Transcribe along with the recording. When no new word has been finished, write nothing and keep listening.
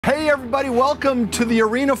Hey everybody, welcome to the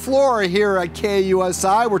arena floor here at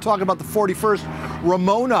KUSI. We're talking about the 41st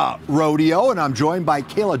Ramona Rodeo, and I'm joined by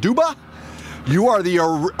Kayla Duba. You are the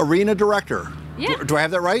arena director. Yeah. Do I have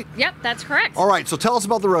that right? Yep, that's correct. All right, so tell us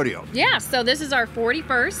about the rodeo. Yeah, so this is our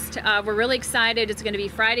 41st. We're really excited. It's going to be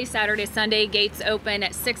Friday, Saturday, Sunday. Gates open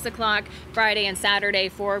at 6 o'clock Friday and Saturday,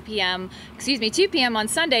 2 p.m. on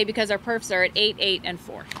Sunday because our perfs are at 8, 8, and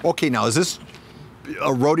 4. Okay, now is this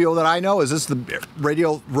a rodeo that I know? Is this the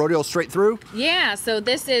rodeo straight through? Yeah, so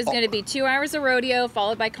this is going to be 2 hours of rodeo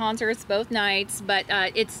followed by concerts both nights, but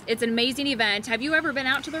it's an amazing event. Have you ever been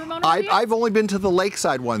out to the Ramona Rodeo? I've only been to the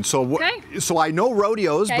lakeside one, so so I know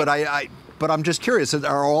rodeos, Okay. but I'm just curious,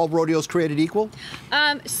 are all rodeos created equal?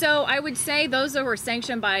 So I would say those that were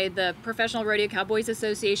sanctioned by the Professional Rodeo Cowboys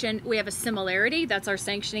Association, we have a similarity. That's our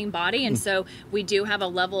sanctioning body, and so we do have a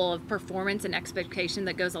level of performance and expectation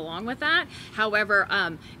that goes along with that. However,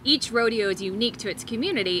 each rodeo is unique to its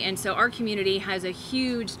community, and so our community has a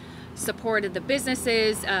huge support of the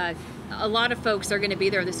businesses. A lot of folks are going to be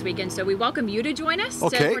there this weekend, so we welcome you to join us to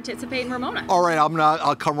participate in Ramona. All right,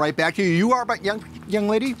 I'll come right back to you. You are a young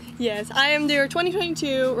lady? Yes, I am their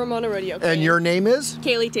 2022 Ramona Rodeo Queen. And your name is?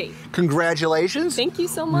 Kaylee T. Congratulations. Thank you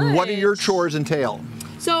so much. What do your chores entail?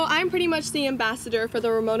 So I'm pretty much the ambassador for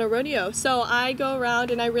the Ramona Rodeo. So I go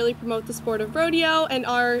around and I really promote the sport of rodeo and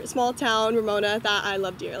our small town, Ramona, that I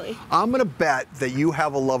love dearly. I'm gonna bet that you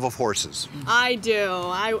have a love of horses. I do.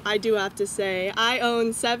 I do have to say. I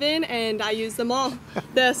own 7 and I use them all.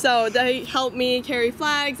 So they help me carry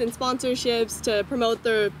flags and sponsorships to promote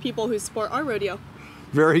the people who support our rodeo.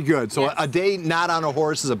 Very good. So Yes. a day not on a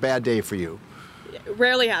horse is a bad day for you.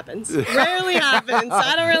 Rarely happens. Rarely happens.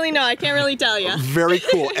 I don't really know. I can't really tell you. Very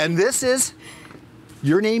cool. And this is,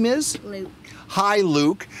 your name is? Luke. Hi,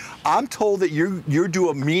 Luke. I'm told that you do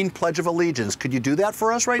a mean Pledge of Allegiance. Could you do that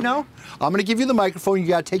for us right now? I'm gonna give you the microphone. You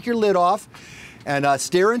gotta take your lid off and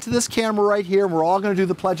stare into this camera right here. We're all gonna do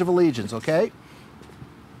the Pledge of Allegiance, okay?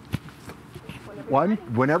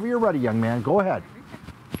 Whenever you're ready, young man, go ahead.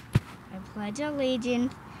 I pledge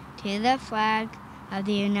allegiance to the flag of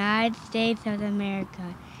the United States of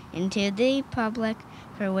America and to the republic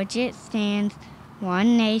for which it stands,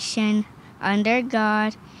 one nation, under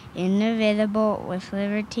God, indivisible, with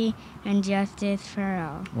liberty and justice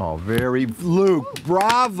for all. Oh, Luke,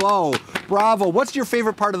 bravo, bravo. What's your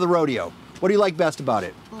favorite part of the rodeo? What do you like best about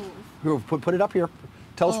it? Bulls. Put it up here.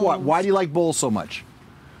 Tell us what. Why do you like bulls so much?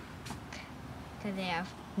 Because they have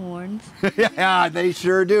horns. Yeah, they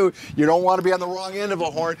sure do. You don't want to be on the wrong end of a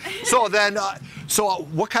horn. So then,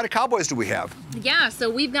 what kind of cowboys do we have? Yeah, so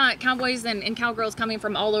we've got cowboys and cowgirls coming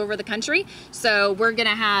from all over the country. So we're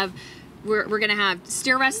gonna have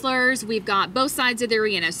steer wrestlers. We've got both sides of the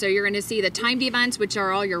arena. So you're gonna see the timed events, which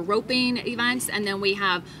are all your roping events, and then we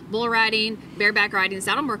have bull riding, bareback riding,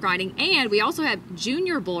 saddle work riding, and we also have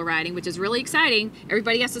junior bull riding, which is really exciting.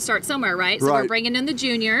 Everybody has to start somewhere, right? So we're bringing in the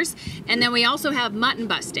juniors, and then we also have mutton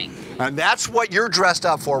busting. And that's what you're dressed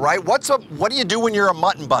up for, right? What do you do when you're a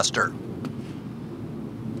mutton buster?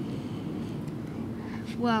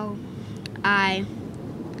 Well, I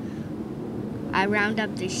round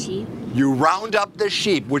up the sheep. You round up the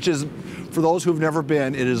sheep, which is, for those who've never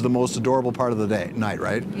been, it is the most adorable part of the night,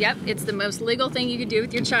 right? Yep, it's the most legal thing you could do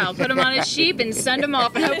with your child. Put them on a sheep and send them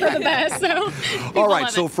off and hope for the best. So, all right,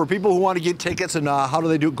 so for people who want to get tickets, and how do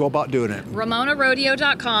they go about doing it?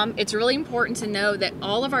 RamonaRodeo.com. It's really important to know that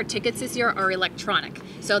all of our tickets this year are electronic.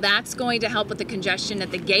 So that's going to help with the congestion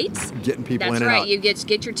at the gates. Getting people in and out. That's right. You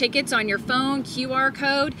get your tickets on your phone, QR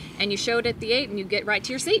code, and you show it at the gate, and you get right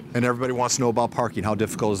to your seat. And everybody wants to know about parking. How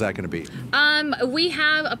difficult is that going to be? We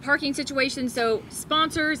have a parking situation. So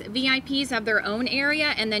sponsors, VIPs have their own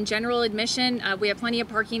area, and then general admission, we have plenty of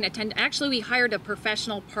parking. Actually, we hired a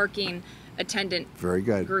professional parking attendant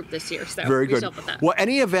group this year. So very good. With that. Well,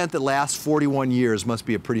 any event that lasts 41 years must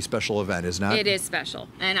be a pretty special event, isn't it? It is special.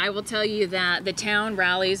 And I will tell you that the town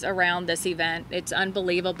rallies around this event. It's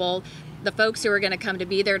unbelievable. The folks who are going to come to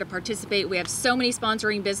be there to participate. We have so many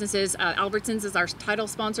sponsoring businesses. Albertsons is our title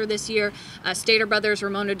sponsor this year. Stater Brothers,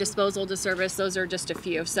 Ramona Disposal to Service. Those are just a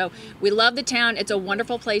few. So we love the town. It's a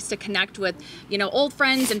wonderful place to connect with, old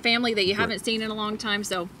friends and family that you haven't seen in a long time.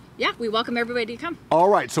 So yeah, we welcome everybody to come. All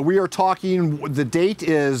right, so we are talking, the date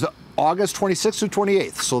is August 26th through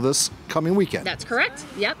 28th, so this coming weekend. That's correct.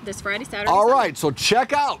 Yep, this Friday, Saturday, All Sunday. right, so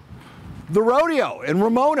check out the rodeo in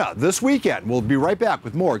Ramona this weekend. We'll be right back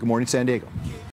with more Good Morning San Diego.